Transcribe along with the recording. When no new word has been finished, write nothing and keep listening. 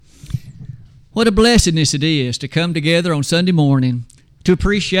What a blessedness it is to come together on Sunday morning to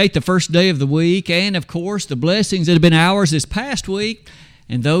appreciate the first day of the week and, of course, the blessings that have been ours this past week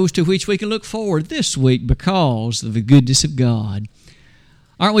and those to which we can look forward this week because of the goodness of God.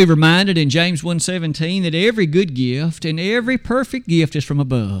 Aren't we reminded in James 1:17 that every good gift and every perfect gift is from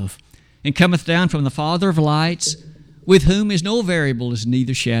above and cometh down from the Father of lights, with whom is no variable, is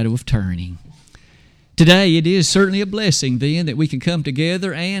neither shadow of turning. Today, it is certainly a blessing, then, that we can come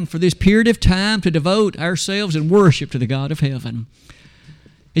together and for this period of time to devote ourselves in worship to the God of heaven.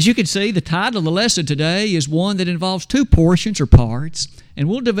 As you can see, the title of the lesson today is one that involves two portions or parts, and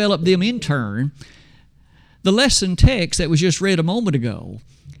we'll develop them in turn. The lesson text that was just read a moment ago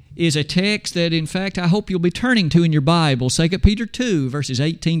is a text that, in fact, I hope you'll be turning to in your Bible, 2 Peter 2, verses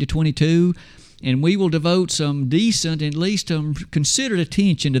 18 to 22, and we will devote some decent, at least considered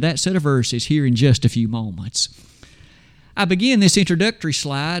attention to that set of verses here in just a few moments. I begin this introductory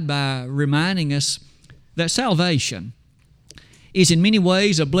slide by reminding us that salvation is in many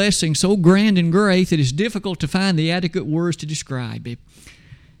ways a blessing so grand and great that it's difficult to find the adequate words to describe it.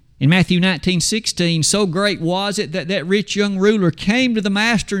 In Matthew 19:16, so great was it that rich young ruler came to the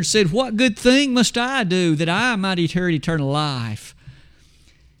master and said, "What good thing must I do that I might inherit eternal life?"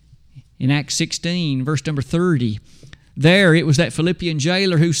 In Acts 16, verse number 30, there it was that Philippian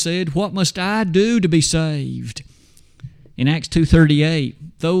jailer who said, "What must I do to be saved?" In Acts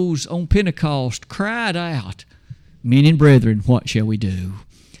 2:38, those on Pentecost cried out, "Men and brethren, what shall we do?"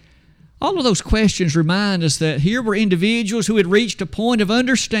 All of those questions remind us that here were individuals who had reached a point of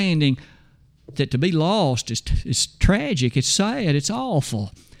understanding that to be lost is tragic, it's sad, it's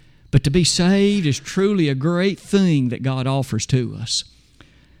awful. But to be saved is truly a great thing that God offers to us.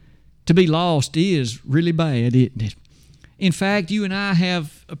 To be lost is really bad, isn't it? In fact, you and I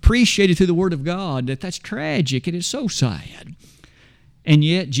have appreciated through the Word of God that that's tragic and it's so sad. And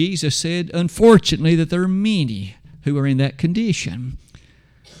yet Jesus said, unfortunately, that there are many who are in that condition.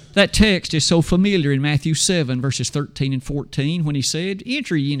 That text is so familiar in Matthew 7, verses 13 and 14, when he said,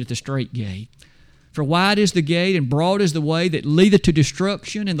 "Enter ye into the strait gate. For wide is the gate, and broad is the way that leadeth to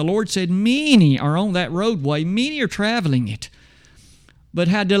destruction." And the Lord said, many are on that roadway, many are traveling it. But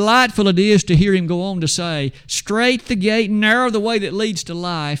how delightful it is to hear him go on to say, "Strait the gate, narrow the way that leads to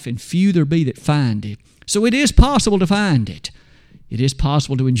life, and few there be that find it." So it is possible to find it. It is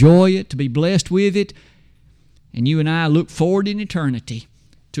possible to enjoy it, to be blessed with it. And you and I look forward in eternity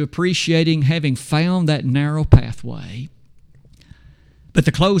to appreciating having found that narrow pathway. But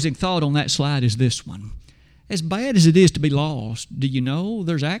the closing thought on that slide is this one. As bad as it is to be lost, do you know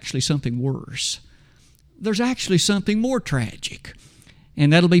there's actually something worse? There's actually something more tragic.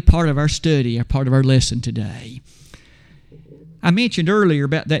 And that'll be part of our study, or part of our lesson today. I mentioned earlier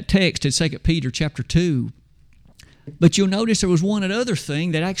about that text in 2 Peter chapter 2. But you'll notice there was one other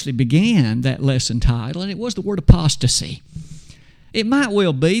thing that actually began that lesson title, and it was the word apostasy. It might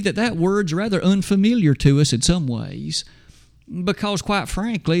well be that word's rather unfamiliar to us in some ways, because quite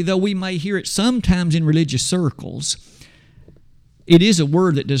frankly, though we may hear it sometimes in religious circles, it is a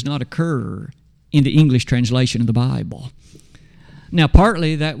word that does not occur in the English translation of the Bible. Now,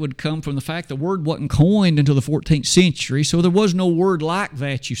 partly that would come from the fact the word wasn't coined until the 14th century, so there was no word like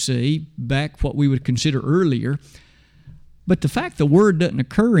that, you see, back what we would consider earlier. But the fact the word doesn't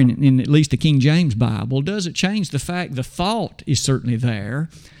occur in at least the King James Bible doesn't change the fact the thought is certainly there.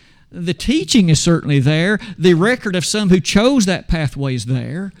 The teaching is certainly there. The record of some who chose that pathway is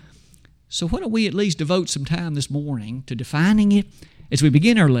there. So why don't we at least devote some time this morning to defining it as we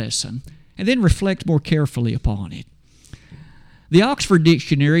begin our lesson, and then reflect more carefully upon it. The Oxford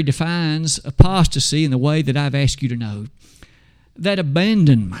Dictionary defines apostasy in the way that I've asked you to note. That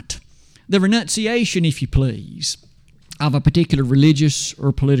abandonment, the renunciation, if you please, of a particular religious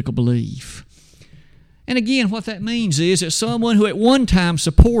or political belief. And again, what that means is that someone who at one time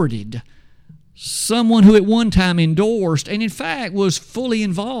supported, someone who at one time endorsed, and in fact was fully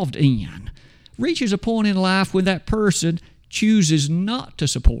involved in, reaches a point in life when that person chooses not to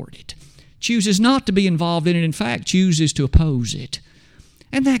support it, chooses not to be involved in it, in fact chooses to oppose it.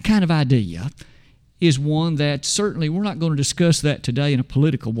 And that kind of idea is one that certainly we're not going to discuss that today in a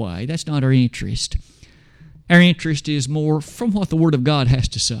political way. That's not our interest. Our interest is more from what the Word of God has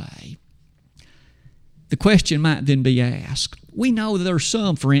to say. The question might then be asked. We know that there are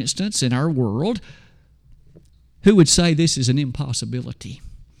some, for instance, in our world who would say this is an impossibility.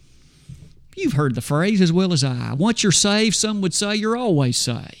 You've heard the phrase as well as I. Once you're saved, some would say you're always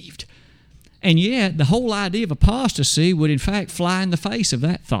saved. And yet, the whole idea of apostasy would in fact fly in the face of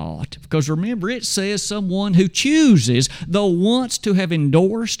that thought. Because remember, it says someone who chooses, though once to have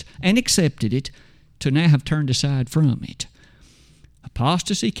endorsed and accepted it, to now have turned aside from it.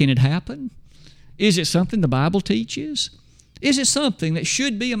 Apostasy, can it happen? Is it something the Bible teaches? Is it something that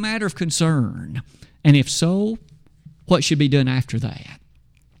should be a matter of concern? And if so, what should be done after that?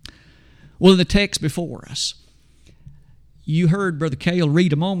 Well, in the text before us, you heard Brother Cale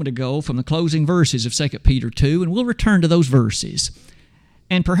read a moment ago from the closing verses of 2 Peter 2, and we'll return to those verses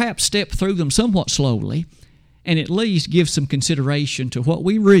and perhaps step through them somewhat slowly and at least give some consideration to what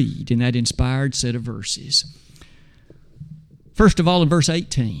we read in that inspired set of verses. First of all, in verse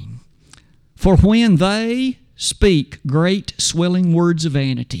 18, "For when they speak great swelling words of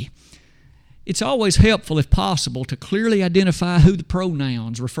vanity." It's always helpful, if possible, to clearly identify who the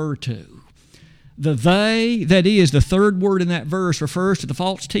pronouns refer to. The they, that is, the third word in that verse, refers to the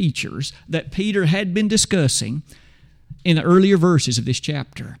false teachers that Peter had been discussing in the earlier verses of this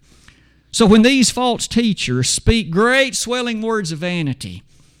chapter. So when these false teachers speak great swelling words of vanity,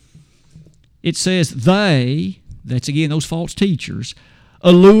 it says they, that's again those false teachers,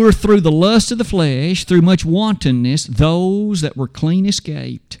 allure through the lust of the flesh, through much wantonness, those that were clean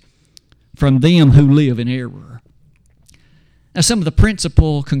escaped from them who live in error. Now, some of the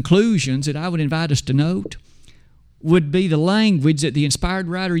principal conclusions that I would invite us to note would be the language that the inspired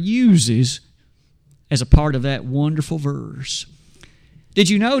writer uses as a part of that wonderful verse. Did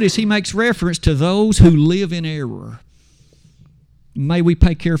you notice he makes reference to those who live in error? May we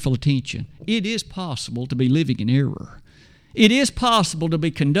pay careful attention. It is possible to be living in error. It is possible to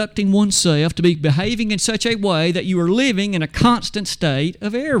be conducting oneself, to be behaving in such a way that you are living in a constant state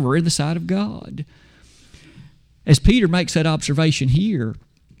of error in the sight of God. As Peter makes that observation here,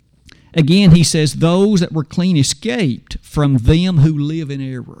 again he says, those that were clean escaped from them who live in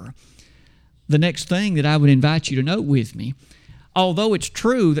error. The next thing that I would invite you to note with me, although it's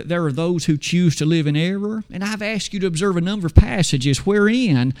true that there are those who choose to live in error, and I've asked you to observe a number of passages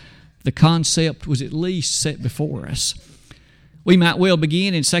wherein the concept was at least set before us. We might well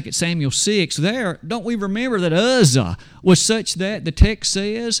begin in 2 Samuel 6. There, don't we remember that Uzzah was such that the text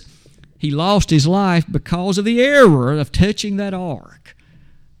says he lost his life because of the error of touching that ark.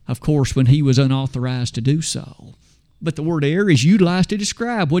 Of course, when he was unauthorized to do so. But the word error is utilized to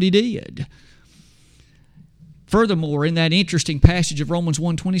describe what he did. Furthermore, in that interesting passage of Romans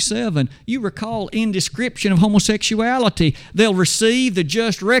 1:27, you recall in description of homosexuality, they'll receive the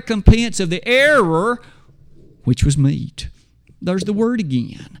just recompense of the error which was meat. There's the word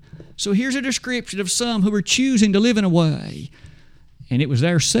again. So here's a description of some who were choosing to live in a way, and it was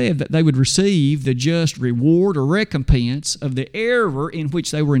there said that they would receive the just reward or recompense of the error in which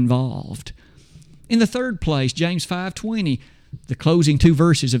they were involved. In the third place, James 5:20, the closing two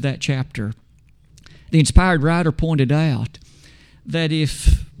verses of that chapter, the inspired writer pointed out that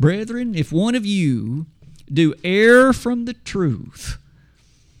if one of you do err from the truth.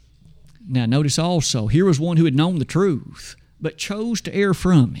 Now notice also, here was one who had known the truth, but chose to err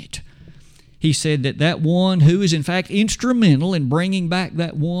from it. He said that one who is in fact instrumental in bringing back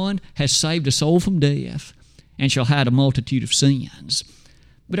that one has saved a soul from death and shall hide a multitude of sins.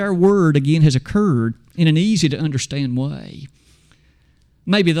 But our word again has occurred in an easy to understand way.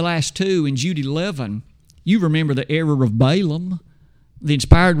 Maybe the last two in Jude 11, you remember the error of Balaam, the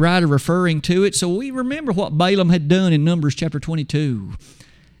inspired writer referring to it. So we remember what Balaam had done in Numbers chapter 22.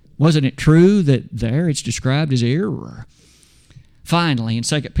 Wasn't it true that there it's described as error? Finally, in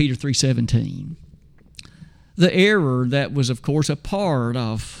 2 Peter 3:17, the error that was, of course, a part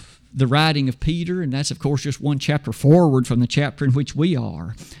of the writing of Peter, and that's, of course, just one chapter forward from the chapter in which we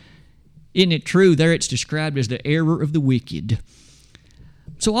are. Isn't it true? There it's described as the error of the wicked.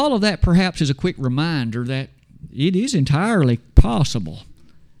 So all of that perhaps is a quick reminder that it is entirely possible,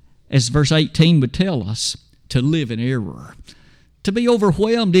 as verse 18 would tell us, to live in error, to be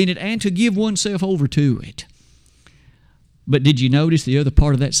overwhelmed in it, and to give oneself over to it. But did you notice the other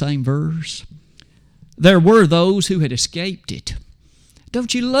part of that same verse? There were those who had escaped it.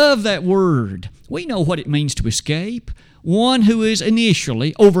 Don't you love that word? We know what it means to escape. One who is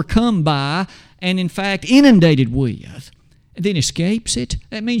initially overcome by and in fact inundated with, and then escapes it.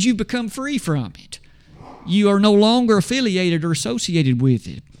 That means you've become free from it. You are no longer affiliated or associated with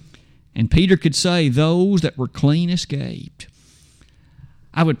it. And Peter could say, those that were clean escaped.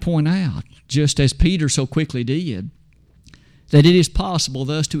 I would point out, just as Peter so quickly did, that it is possible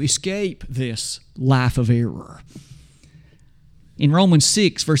thus to escape this life of error. In Romans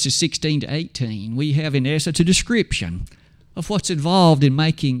 6, verses 16 to 18, we have in essence a description of what's involved in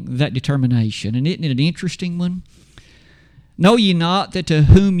making that determination. And isn't it an interesting one? Know ye not that to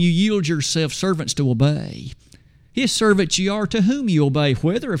whom you yield yourselves servants to obey, his servants ye are to whom you obey,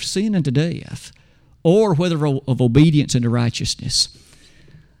 whether of sin unto death, or whether of obedience unto righteousness.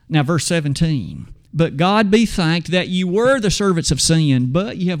 Now verse 17, But God be thanked that you were the servants of sin,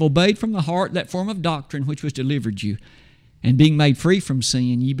 but ye have obeyed from the heart that form of doctrine which was delivered you. And being made free from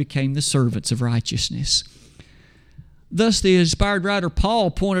sin, ye became the servants of righteousness. Thus the inspired writer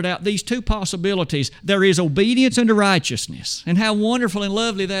Paul pointed out these two possibilities. There is obedience unto righteousness, and how wonderful and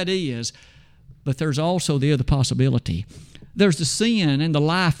lovely that is. But there's also the other possibility. There's the sin and the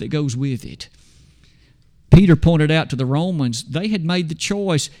life that goes with it. Peter pointed out to the Romans, they had made the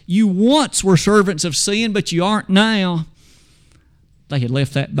choice. You once were servants of sin, but you aren't now. They had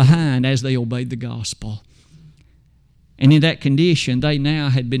left that behind as they obeyed the gospel. And in that condition, they now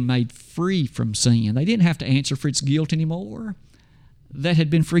had been made free from sin. They didn't have to answer for its guilt anymore. That had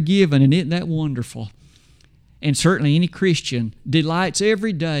been forgiven, and isn't that wonderful? And certainly any Christian delights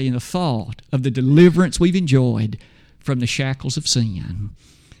every day in the thought of the deliverance we've enjoyed from the shackles of sin.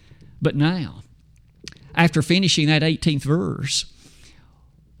 But now, after finishing that 18th verse,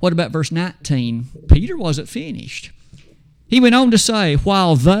 what about verse 19? Peter wasn't finished. He went on to say,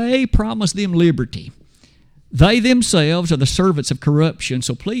 while they promised them liberty, they themselves are the servants of corruption.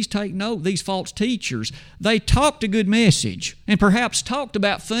 So please take note, these false teachers, they talked a good message and perhaps talked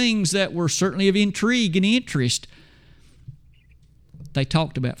about things that were certainly of intrigue and interest. They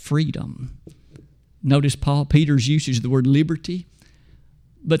talked about freedom. Notice Peter's usage of the word liberty.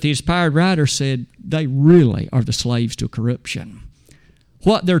 But the inspired writer said they really are the slaves to corruption.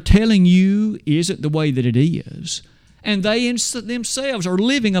 What they're telling you isn't the way that it is. And they themselves are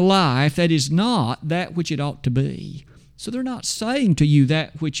living a life that is not that which it ought to be. So they're not saying to you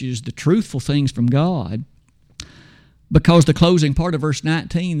that which is the truthful things from God. Because the closing part of verse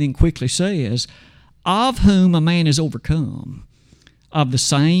 19 then quickly says, of whom a man is overcome, of the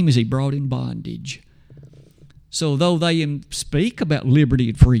same is he brought in bondage. So though they speak about liberty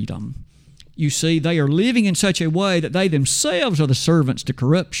and freedom, you see, they are living in such a way that they themselves are the servants to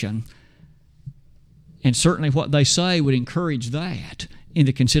corruption. And certainly what they say would encourage that in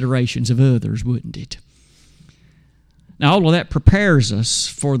the considerations of others, wouldn't it? Now, all of that prepares us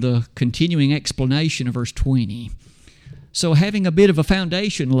for the continuing explanation of verse 20. So having a bit of a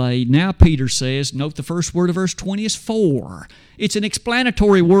foundation laid, now Peter says, note the first word of verse 20 is for. It's an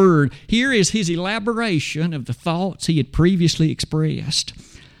explanatory word. Here is his elaboration of the thoughts he had previously expressed.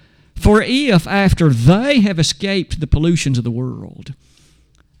 For if after they have escaped the pollutions of the world,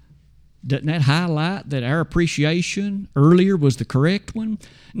 doesn't that highlight that our appreciation earlier was the correct one?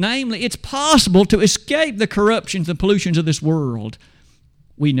 Namely, it's possible to escape the corruptions and pollutions of this world.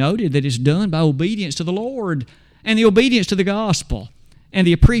 We noted that it's done by obedience to the Lord and the obedience to the gospel and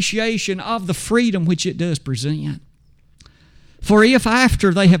the appreciation of the freedom which it does present. For if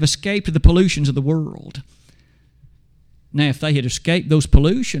after they have escaped the pollutions of the world, now if they had escaped those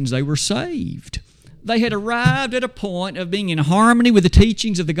pollutions, they were saved. They had arrived at a point of being in harmony with the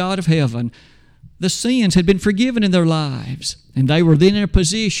teachings of the God of heaven. The sins had been forgiven in their lives, and they were then in a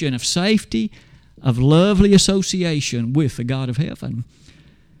position of safety, of lovely association with the God of heaven.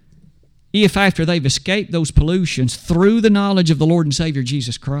 If after they've escaped those pollutions through the knowledge of the Lord and Savior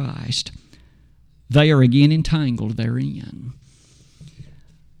Jesus Christ, they are again entangled therein.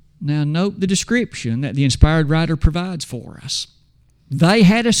 Now note the description that the inspired writer provides for us. They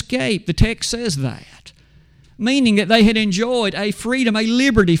had escaped, the text says that, meaning that they had enjoyed a freedom, a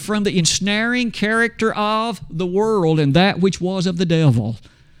liberty from the ensnaring character of the world and that which was of the devil.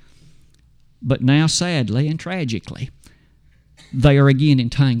 But now, sadly and tragically, they are again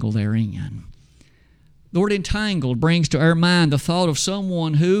entangled therein. The word entangled brings to our mind the thought of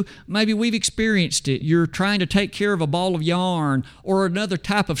someone who, maybe we've experienced it, you're trying to take care of a ball of yarn or another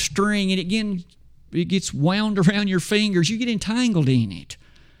type of string, and it gets wound around your fingers. You get entangled in it.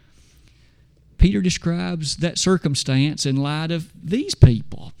 Peter describes that circumstance in light of these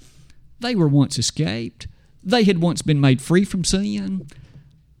people. They were once escaped. They had once been made free from sin,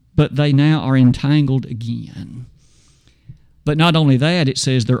 but they now are entangled again. But not only that, it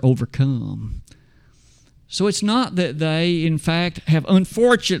says they're overcome. So it's not that they, in fact, have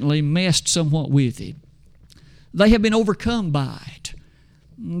unfortunately messed somewhat with it. They have been overcome by it.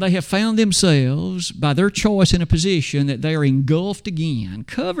 They have found themselves, by their choice, in a position that they are engulfed again,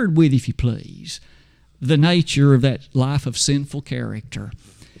 covered with, if you please, the nature of that life of sinful character.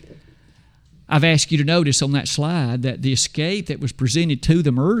 I've asked you to notice on that slide that the escape that was presented to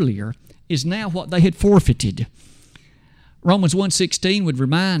them earlier is now what they had forfeited. Romans 1:16 would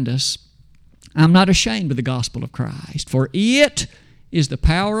remind us, I'm not ashamed of the gospel of Christ, for it is the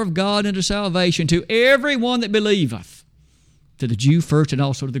power of God unto salvation to everyone that believeth, to the Jew first and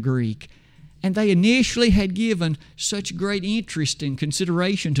also to the Greek. And they initially had given such great interest and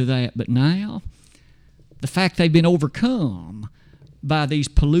consideration to that, but now the fact they've been overcome by these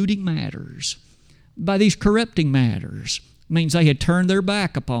polluting matters, by these corrupting matters. It means they had turned their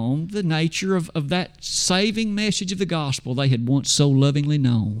back upon the nature of that saving message of the gospel they had once so lovingly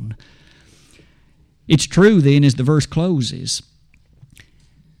known. It's true then, as the verse closes,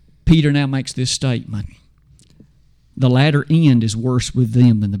 Peter now makes this statement: the latter end is worse with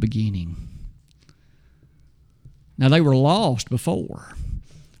them than the beginning. Now, they were lost before.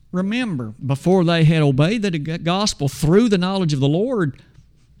 Remember, before they had obeyed the gospel through the knowledge of the Lord,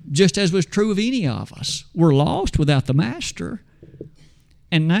 just as was true of any of us, we're lost without the Master.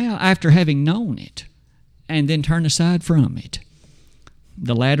 And now, after having known it and then turned aside from it,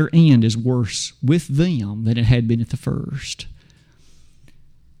 the latter end is worse with them than it had been at the first.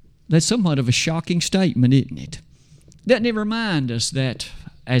 That's somewhat of a shocking statement, isn't it? Doesn't it remind us that,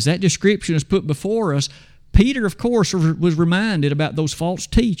 as that description is put before us, Peter, of course, was reminded about those false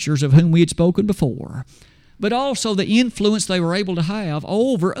teachers of whom we had spoken before, but also the influence they were able to have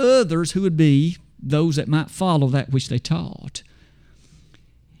over others who would be those that might follow that which they taught.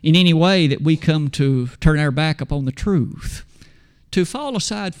 In any way that we come to turn our back upon the truth, to fall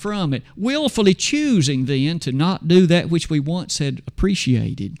aside from it, willfully choosing then to not do that which we once had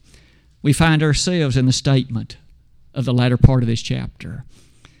appreciated, we find ourselves in the statement of the latter part of this chapter.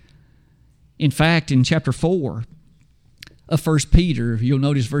 In fact, in chapter 4 of 1 Peter, you'll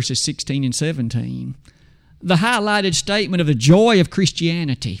notice verses 16 and 17, the highlighted statement of the joy of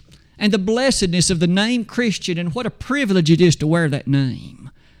Christianity and the blessedness of the name Christian, and what a privilege it is to wear that name.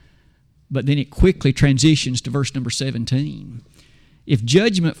 But then it quickly transitions to verse number 17. If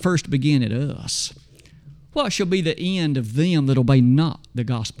judgment first begin at us, what shall be the end of them that obey not the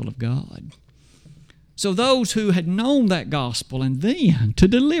gospel of God? So those who had known that gospel and then to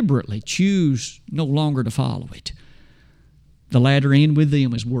deliberately choose no longer to follow it, the latter end with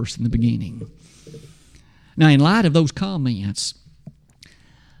them is worse than the beginning. Now, in light of those comments,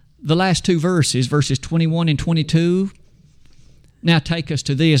 the last two verses, verses 21 and 22, now take us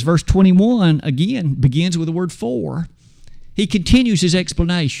to this. Verse 21, again, begins with the word for. He continues his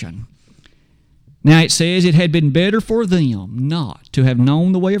explanation. Now it says, it had been better for them not to have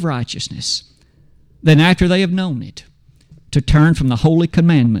known the way of righteousness, than after they have known it, to turn from the holy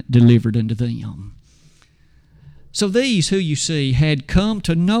commandment delivered unto them. So these who you see had come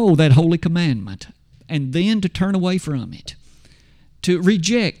to know that holy commandment, and then to turn away from it, to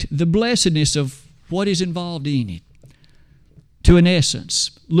reject the blessedness of what is involved in it, to, in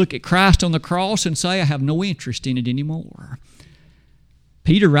essence, look at Christ on the cross and say, I have no interest in it anymore.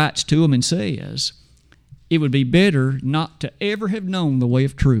 Peter writes to them and says, it would be better not to ever have known the way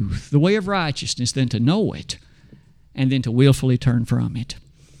of truth, the way of righteousness, than to know it and then to willfully turn from it.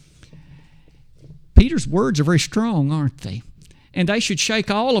 Peter's words are very strong, aren't they? And they should shake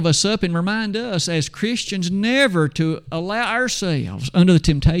all of us up and remind us as Christians never to allow ourselves under the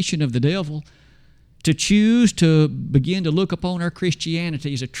temptation of the devil to choose to begin to look upon our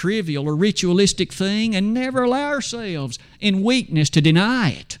Christianity as a trivial or ritualistic thing, and never allow ourselves in weakness to deny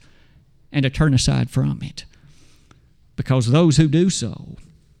it and to turn aside from it. Because those who do so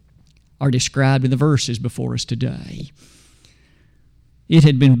are described in the verses before us today. It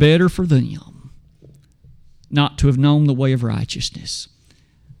had been better for them not to have known the way of righteousness.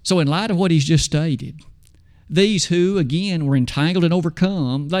 So in light of what he's just stated, these who, again, were entangled and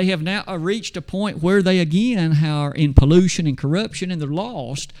overcome, they have now reached a point where they, again, are in pollution and corruption, and they're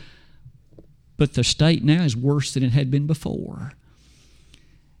lost. But the state now is worse than it had been before.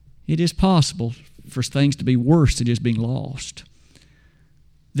 It is possible for things to be worse than just being lost.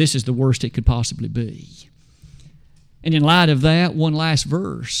 This is the worst it could possibly be. And in light of that, one last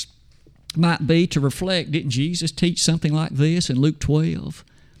verse might be to reflect, didn't Jesus teach something like this in Luke 12?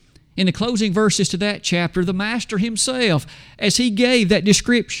 In the closing verses to that chapter, the Master himself, as he gave that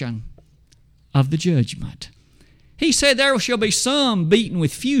description of the judgment, he said, there shall be some beaten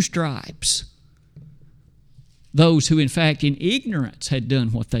with few stripes, those who in fact in ignorance had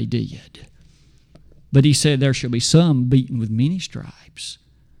done what they did. But he said, there shall be some beaten with many stripes.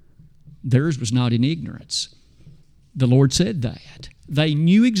 Theirs was not in ignorance. The Lord said that. They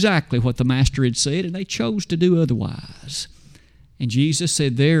knew exactly what the Master had said, and they chose to do otherwise. And Jesus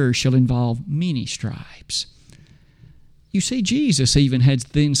said, theirs shall involve many stripes. You see, Jesus even had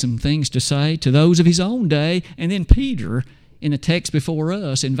then some things to say to those of his own day, and then Peter, in the text before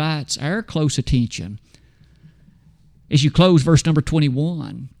us, invites our close attention. As you close verse number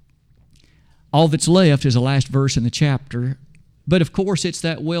 21, all that's left is the last verse in the chapter, but of course it's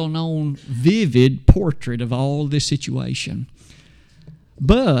that well-known, vivid portrait of all this situation.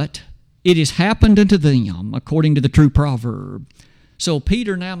 But it has happened unto them according to the true proverb. So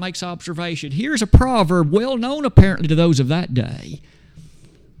Peter now makes observation. Here's a proverb well known apparently to those of that day.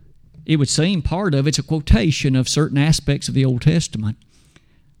 It would seem part of it's a quotation of certain aspects of the Old Testament.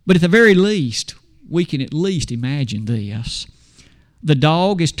 But at the very least, we can at least imagine this. The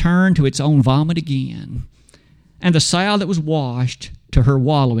dog is turned to its own vomit again, and the sow that was washed to her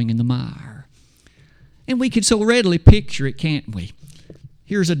wallowing in the mire. And we can so readily picture it, can't we?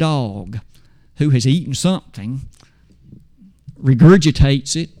 Here's a dog who has eaten something,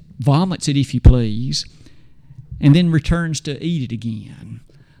 regurgitates it, vomits it if you please, and then returns to eat it again.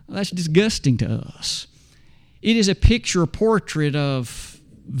 Well, that's disgusting to us. It is a picture, a portrait of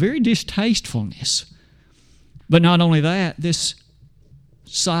very distastefulness. But not only that, this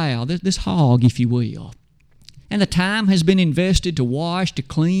sow, this hog, if you will, and the time has been invested to wash, to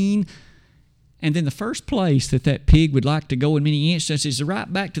clean, and then the first place that pig would like to go in many instances is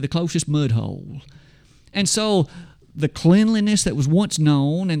right back to the closest mud hole. And so the cleanliness that was once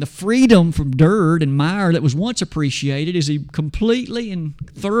known and the freedom from dirt and mire that was once appreciated is completely and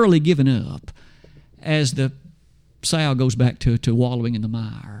thoroughly given up as the sow goes back to wallowing in the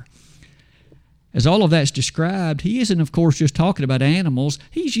mire. As all of that's described, he isn't, of course, just talking about animals.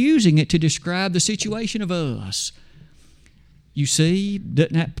 He's using it to describe the situation of us. You see,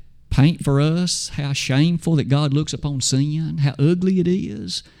 doesn't that paint for us how shameful that God looks upon sin, how ugly it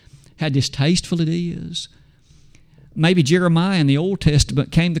is, how distasteful it is? Maybe Jeremiah in the Old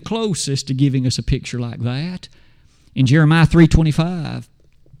Testament came the closest to giving us a picture like that. In Jeremiah 3:25,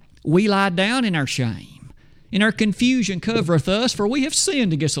 we lie down in our shame. In our confusion covereth us, for we have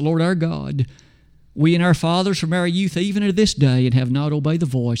sinned against the Lord our God. We and our fathers from our youth even to this day, and have not obeyed the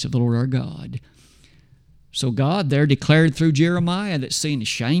voice of the Lord our God. So God there declared through Jeremiah that sin is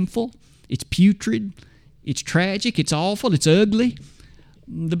shameful, it's putrid, it's tragic, it's awful, it's ugly.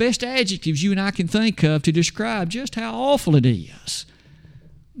 The best adjectives you and I can think of to describe just how awful it is.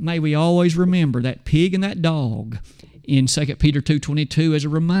 May we always remember that pig and that dog in 2 Peter 2:22 as a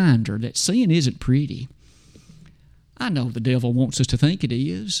reminder that sin isn't pretty. I know the devil wants us to think it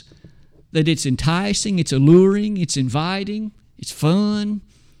is, that it's enticing, it's alluring, it's inviting, it's fun,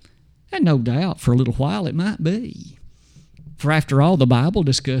 and no doubt for a little while it might be. For after all, the Bible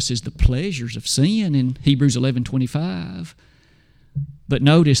discusses the pleasures of sin in Hebrews 11:25. But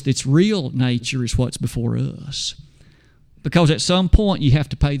notice its real nature is what's before us. Because at some point you have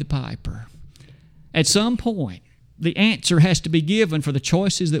to pay the piper. At some point, the answer has to be given for the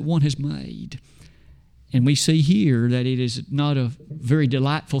choices that one has made. And we see here that it is not a very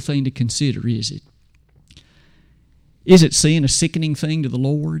delightful thing to consider, is it? Isn't sin a sickening thing to the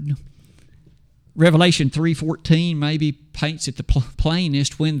Lord? Revelation 3:14 maybe paints it the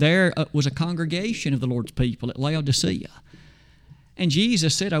plainest when there was a congregation of the Lord's people at Laodicea. And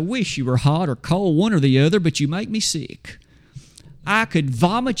Jesus said, I wish you were hot or cold, one or the other, but you make me sick. I could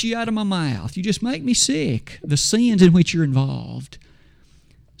vomit you out of my mouth. You just make me sick, the sins in which you're involved.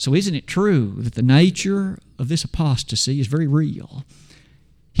 So isn't it true that the nature of this apostasy is very real?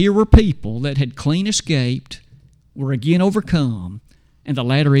 Here were people that had clean escaped, were again overcome, and the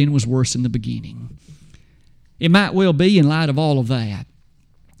latter end was worse than the beginning. It might well be, in light of all of that,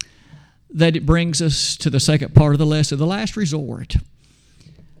 that it brings us to the second part of the lesson, the last resort.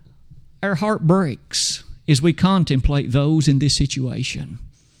 Our heart breaks as we contemplate those in this situation.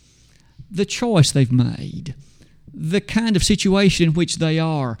 The choice they've made, the kind of situation in which they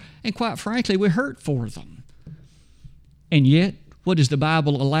are, and quite frankly, we hurt for them. And yet, what does the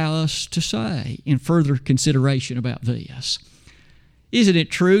Bible allow us to say in further consideration about this? Isn't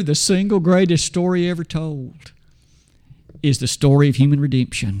it true the single greatest story ever told is the story of human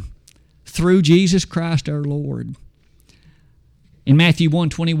redemption through Jesus Christ our Lord? In Matthew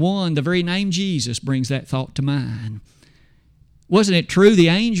 1:21, the very name Jesus brings that thought to mind. Wasn't it true the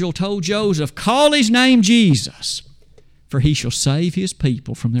angel told Joseph, call his name Jesus, for he shall save his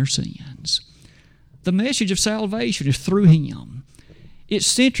people from their sins? The message of salvation is through him. It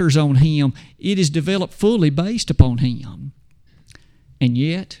centers on him. It is developed fully based upon him. And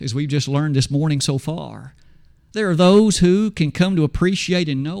yet, as we've just learned this morning so far, there are those who can come to appreciate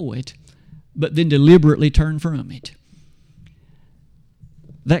and know it, but then deliberately turn from it.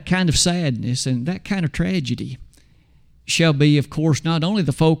 That kind of sadness and that kind of tragedy shall be, of course, not only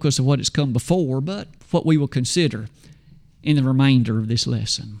the focus of what has come before, but what we will consider in the remainder of this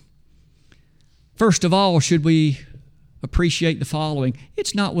lesson. First of all, should we appreciate the following?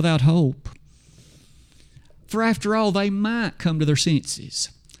 It's not without hope. For after all, they might come to their senses.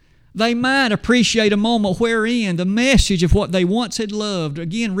 They might appreciate a moment wherein the message of what they once had loved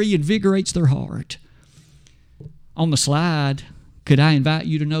again reinvigorates their heart. On the slide, could I invite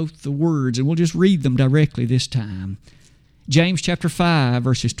you to note the words, and we'll just read them directly this time. James chapter 5,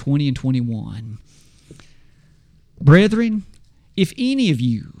 verses 20 and 21. Brethren, if any of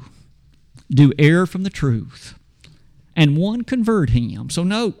you do err from the truth, and one convert him. So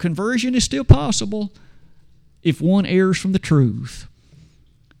note, conversion is still possible if one errs from the truth.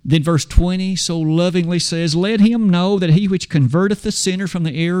 Then verse 20 so lovingly says, let him know that he which converteth the sinner from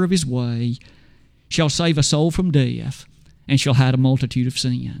the error of his way shall save a soul from death, and shall hide a multitude of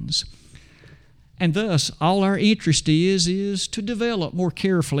sins. And thus, all our interest is to develop more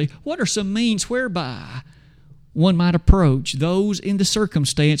carefully what are some means whereby one might approach those in the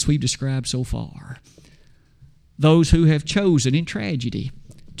circumstance we've described so far. Those who have chosen in tragedy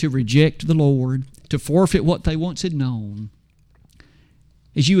to reject the Lord, to forfeit what they once had known.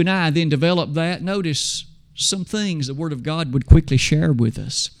 As you and I then develop that, notice some things the Word of God would quickly share with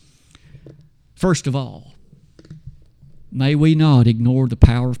us. First of all, may we not ignore the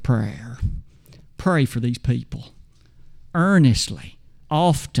power of prayer. Pray for these people. Earnestly,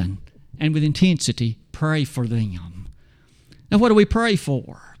 often, and with intensity, pray for them. Now, what do we pray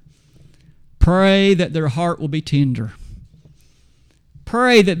for? Pray that their heart will be tender.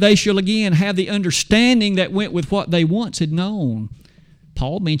 Pray that they shall again have the understanding that went with what they once had known.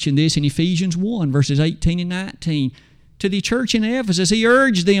 Paul mentioned this in Ephesians 1, verses 18 and 19. To the church in Ephesus, he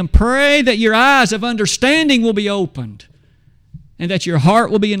urged them, pray that your eyes of understanding will be opened, and that your heart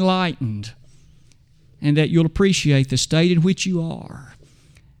will be enlightened, and that you'll appreciate the state in which you are,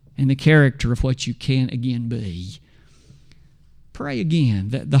 and the character of what you can again be. Pray again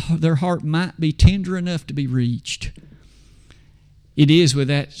that their heart might be tender enough to be reached. It is with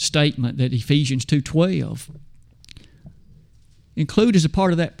that statement that Ephesians 2:12 include as a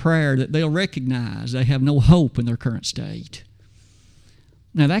part of that prayer that they'll recognize they have no hope in their current state.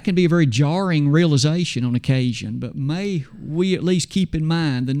 Now, that can be a very jarring realization on occasion, but may we at least keep in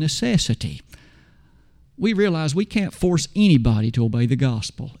mind the necessity. We realize we can't force anybody to obey the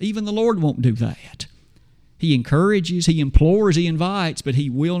gospel. Even the Lord won't do that. He encourages, He implores, He invites, but He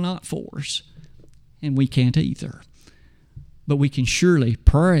will not force. And we can't either. But we can surely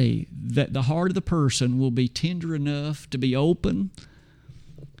pray that the heart of the person will be tender enough to be open.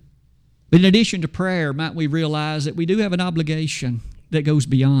 But in addition to prayer, might we realize that we do have an obligation that goes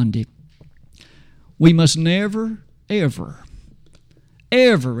beyond it. We must never, ever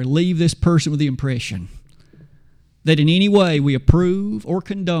leave this person with the impression that in any way we approve or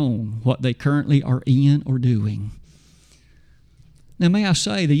condone what they currently are in or doing. Now, may I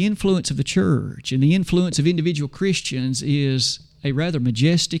say, the influence of the church and the influence of individual Christians is a rather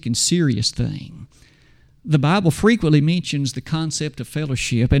majestic and serious thing. The Bible frequently mentions the concept of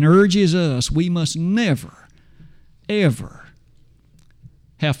fellowship and urges us we must never, ever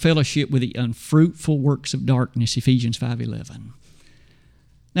have fellowship with the unfruitful works of darkness, Ephesians 5:11.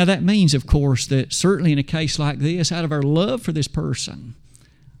 Now, that means, of course, that certainly in a case like this, out of our love for this person,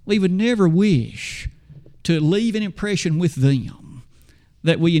 we would never wish to leave an impression with them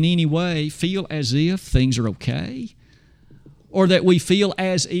that we in any way feel as if things are okay, or that we feel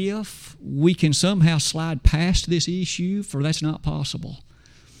as if we can somehow slide past this issue, for that's not possible.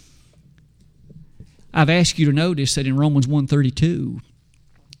 I've asked you to notice that in Romans 1:32,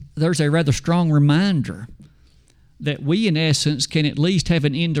 there's a rather strong reminder that we, in essence, can at least have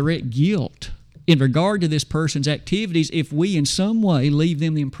an indirect guilt in regard to this person's activities if we in some way leave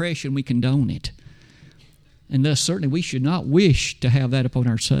them the impression we condone it. And thus, certainly, we should not wish to have that upon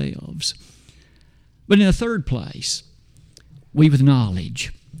ourselves. But in the third place, we with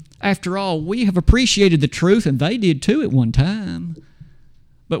knowledge. After all, we have appreciated the truth, and they did too at one time.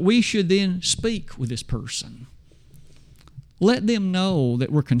 But we should then speak with this person. Let them know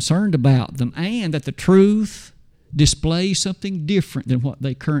that we're concerned about them and that the truth displays something different than what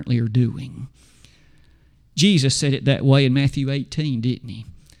they currently are doing. Jesus said it that way in Matthew 18, didn't He?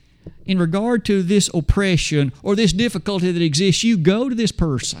 In regard to this oppression or this difficulty that exists, you go to this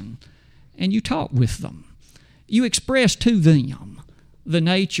person and you talk with them. You express to them the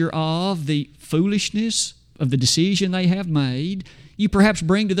nature of the foolishness of the decision they have made. You perhaps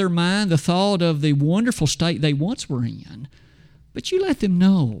bring to their mind the thought of the wonderful state they once were in. But you let them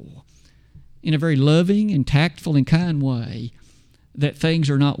know in a very loving and tactful and kind way that things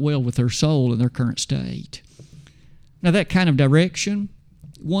are not well with their soul in their current state. Now, that kind of direction,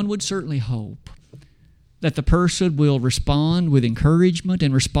 one would certainly hope that the person will respond with encouragement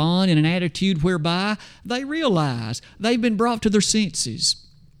and respond in an attitude whereby they realize they've been brought to their senses.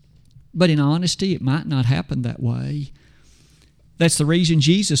 But in honesty, it might not happen that way. That's the reason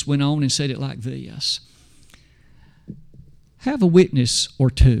Jesus went on and said it like this: have a witness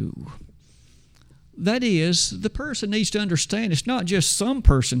or two. That is, the person needs to understand it's not just some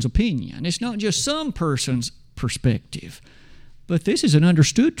person's opinion. It's not just some person's perspective. But this is an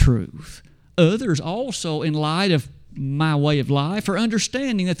understood truth. Others also, in light of my way of life, or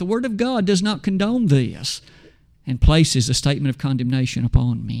understanding that the Word of God does not condone this and places a statement of condemnation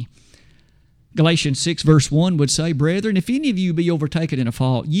upon me. Galatians 6 verse 1 would say, Brethren, if any of you be overtaken in a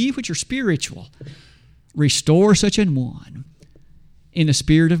fault, ye which are spiritual, restore such an one in a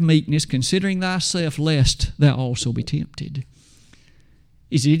spirit of meekness, considering thyself, lest thou also be tempted.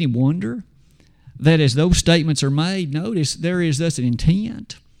 Is it any wonder that as those statements are made, notice there is thus an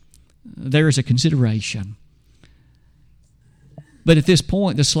intent, there is a consideration. But at this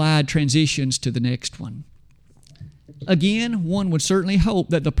point, the slide transitions to the next one. Again, one would certainly hope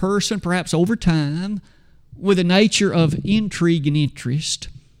that the person, perhaps over time, with a nature of intrigue and interest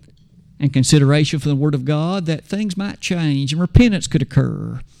and consideration for the Word of God, that things might change and repentance could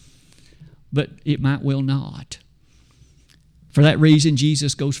occur. But it might well not. For that reason,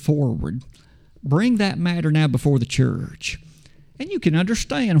 Jesus goes forward. Bring that matter now before the church. And you can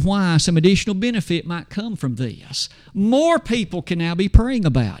understand why some additional benefit might come from this. More people can now be praying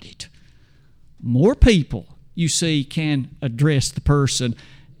about it. More people, you see, can address the person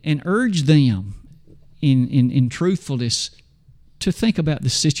and urge them in truthfulness to think about the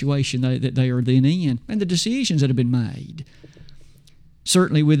situation that they are then in and the decisions that have been made.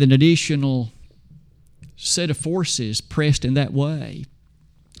 Certainly with an additional set of forces pressed in that way,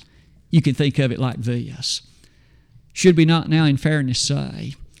 you can think of it like this. Should we not now in fairness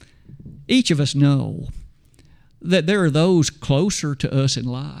say, each of us know that there are those closer to us in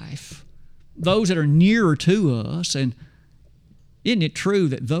life, those that are nearer to us, and isn't it true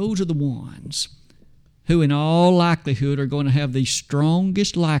that those are the ones who in all likelihood are going to have the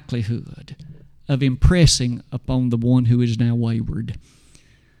strongest likelihood of impressing upon the one who is now wayward?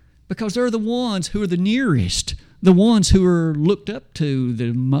 Because they're the ones who are the nearest, the ones who are looked up to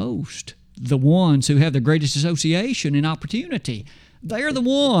the most, the ones who have the greatest association and opportunity. They're the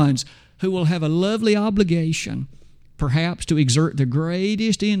ones who will have a lovely obligation, perhaps to exert the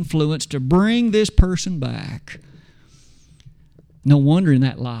greatest influence to bring this person back. No wonder in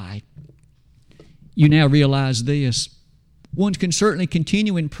that light, you now realize this. One can certainly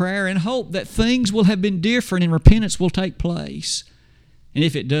continue in prayer and hope that things will have been different and repentance will take place. And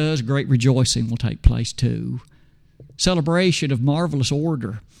if it does, great rejoicing will take place too. Celebration of marvelous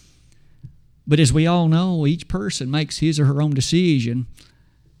order. But as we all know, each person makes his or her own decision,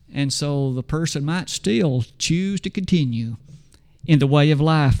 and so the person might still choose to continue in the way of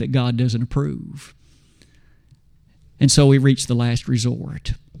life that God doesn't approve. And so we reach the last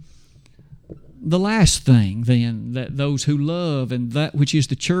resort. The last thing, then, that those who love and that which is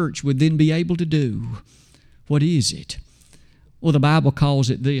the church would then be able to do, what is it? Well, the Bible calls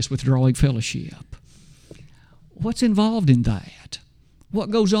it this, withdrawing fellowship. What's involved in that?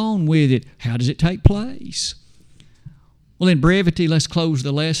 What goes on with it? How does it take place? Well, in brevity, let's close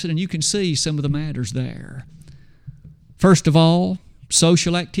the lesson, and you can see some of the matters there. First of all,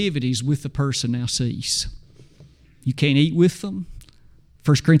 social activities with the person now cease. You can't eat with them.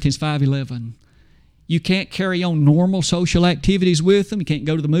 1 Corinthians 5:11. You can't carry on normal social activities with them. You can't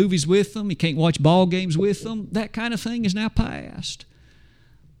go to the movies with them. You can't watch ball games with them. That kind of thing is now past,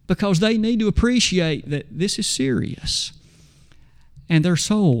 because they need to appreciate that this is serious. And their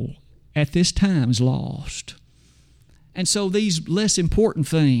soul at this time is lost. And so these less important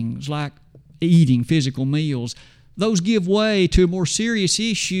things like eating physical meals, those give way to a more serious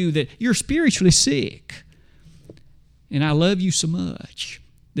issue that you're spiritually sick. And I love you so much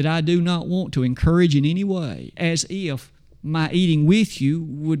that I do not want to encourage in any way as if my eating with you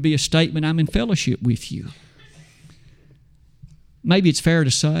would be a statement I'm in fellowship with you. Maybe it's fair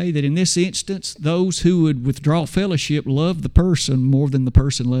to say that in this instance, those who would withdraw fellowship love the person more than the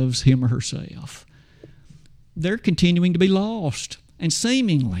person loves him or herself. They're continuing to be lost and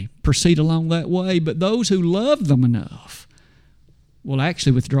seemingly proceed along that way, but those who love them enough will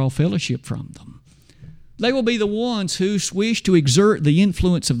actually withdraw fellowship from them. They will be the ones who wish to exert the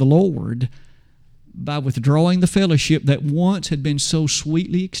influence of the Lord by withdrawing the fellowship that once had been so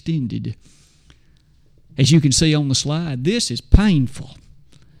sweetly extended. As you can see on the slide, this is painful.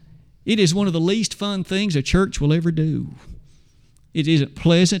 It is one of the least fun things a church will ever do. It isn't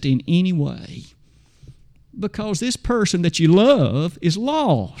pleasant in any way, because this person that you love is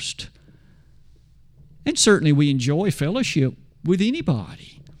lost. And certainly we enjoy fellowship with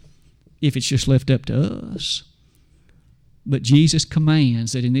anybody if it's just left up to us. But Jesus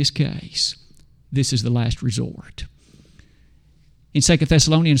commands that in this case, this is the last resort. In 2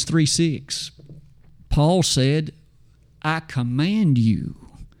 Thessalonians 3:6, Paul said, I command you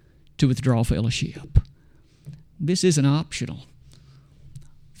to withdraw fellowship. This isn't optional.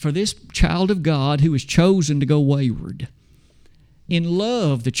 For this child of God who has chosen to go wayward, in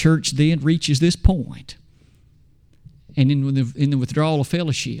love, the church then reaches this point. And in the withdrawal of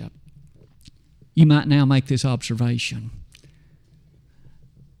fellowship, you might now make this observation.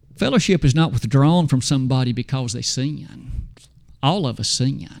 Fellowship is not withdrawn from somebody because they sin. All of us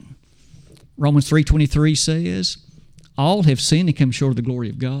sin. Romans 3:23 says, all have sinned and come short of the glory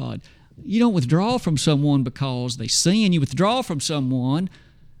of God. You don't withdraw from someone because they sin. You withdraw from someone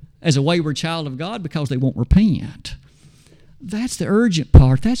as a wayward child of God because they won't repent. That's the urgent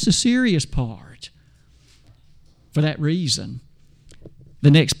part. That's the serious part. For that reason,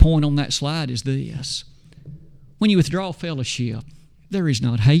 the next point on that slide is this. When you withdraw fellowship, there is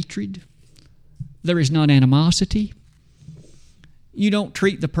not hatred. There is not animosity. You don't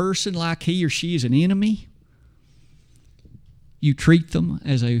treat the person like he or she is an enemy. You treat them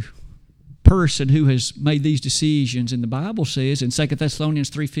as a person who has made these decisions. And the Bible says in 2 Thessalonians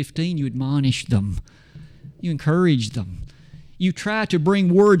 3:15, you admonish them. You encourage them. You try to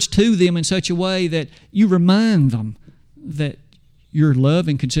bring words to them in such a way that you remind them that your love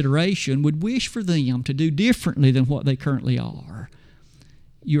and consideration would wish for them to do differently than what they currently are.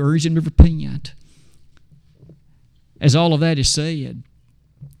 You urge them to repent. As all of that is said,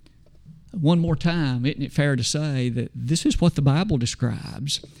 one more time, isn't it fair to say that this is what the Bible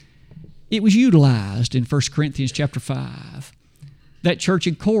describes? It was utilized in 1 Corinthians chapter 5. That church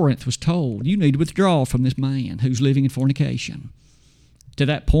in Corinth was told, you need to withdraw from this man who's living in fornication. To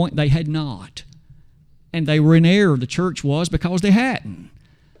that point, they had not. And they were in error, the church was, because they hadn't.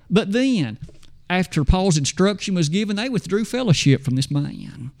 But then, after Paul's instruction was given, they withdrew fellowship from this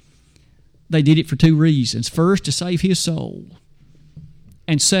man. They did it for two reasons. First, to save his soul.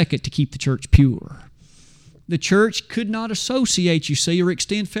 And second, to keep the church pure. The church could not associate, you see, or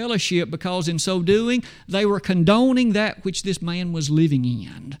extend fellowship because in so doing, they were condoning that which this man was living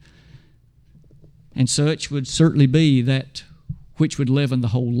in. And such would certainly be that which would leaven the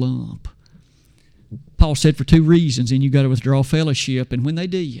whole lump. Paul said for two reasons, and you've got to withdraw fellowship, and when they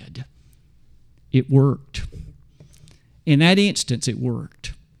did, it worked. In that instance, it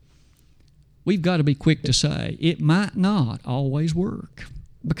worked. We've got to be quick to say, it might not always work.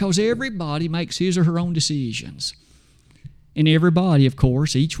 Because everybody makes his or her own decisions. And everybody, of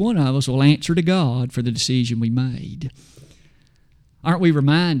course, each one of us will answer to God for the decision we made. Aren't we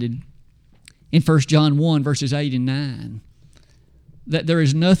reminded in 1 John 1, verses 8 and 9, that there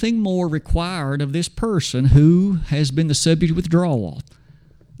is nothing more required of this person who has been the subject of withdrawal.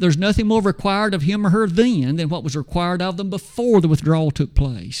 There's nothing more required of him or her then than what was required of them before the withdrawal took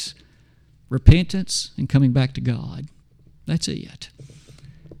place. Repentance and coming back to God. That's it.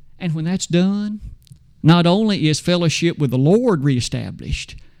 And when that's done, not only is fellowship with the Lord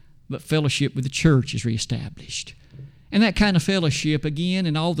reestablished, but fellowship with the church is reestablished. And that kind of fellowship, again,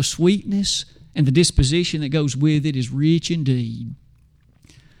 and all the sweetness and the disposition that goes with it is rich indeed.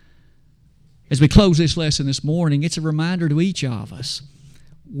 As we close this lesson this morning, it's a reminder to each of us.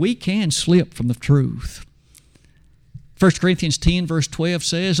 We can slip from the truth. 1 Corinthians 10, verse 12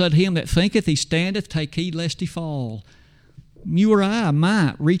 says, let him that thinketh he standeth take heed lest he fall. You or I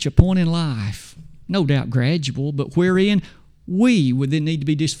might reach a point in life, no doubt gradual, but wherein we would then need to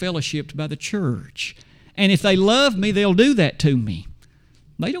be disfellowshipped by the church. And if they love me, they'll do that to me.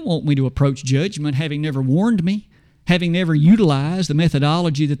 They don't want me to approach judgment having never warned me, having never utilized the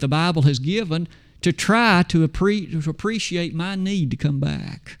methodology that the Bible has given to try to appreciate my need to come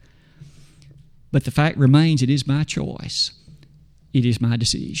back. But the fact remains, it is my choice. It is my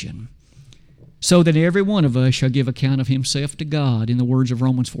decision. So that every one of us shall give account of himself to God, in the words of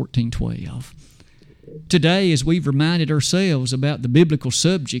Romans 14:12. Today, as we've reminded ourselves about the biblical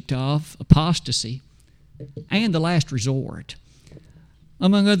subject of apostasy and the last resort,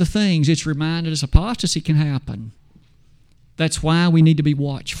 among other things, it's reminded us apostasy can happen. That's why we need to be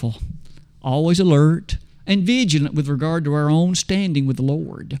watchful, always alert, and vigilant with regard to our own standing with the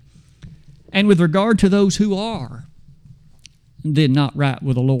Lord. And with regard to those who are then not right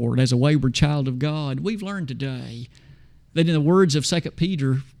with the Lord, as a wayward child of God, we've learned today that in the words of 2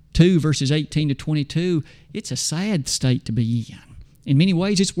 Peter 2, verses 18 to 22, it's a sad state to be in. In many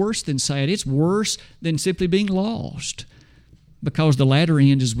ways, it's worse than sad. It's worse than simply being lost, because the latter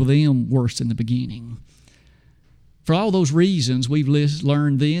end is with them worse than the beginning. For all those reasons, we've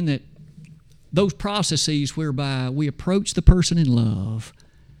learned then that those processes whereby we approach the person in love,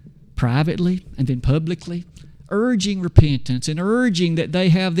 privately and then publicly, urging repentance and urging that they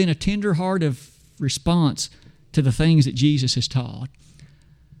have then a tender heart of response to the things that Jesus has taught.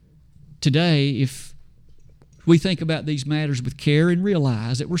 Today, if we think about these matters with care and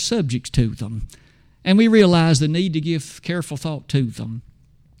realize that we're subjects to them, and we realize the need to give careful thought to them,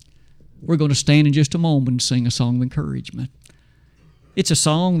 we're going to stand in just a moment and sing a song of encouragement. It's a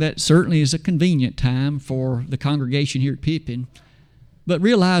song that certainly is a convenient time for the congregation here at Pippin, but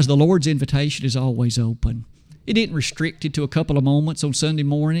realize the Lord's invitation is always open. It isn't restricted to a couple of moments on Sunday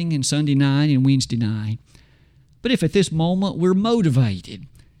morning and Sunday night and Wednesday night. But if at this moment we're motivated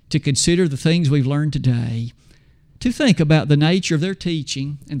to consider the things we've learned today, to think about the nature of their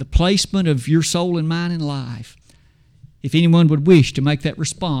teaching and the placement of your soul and mine in life, if anyone would wish to make that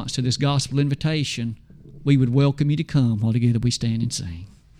response to this gospel invitation, we would welcome you to come while together we stand and sing.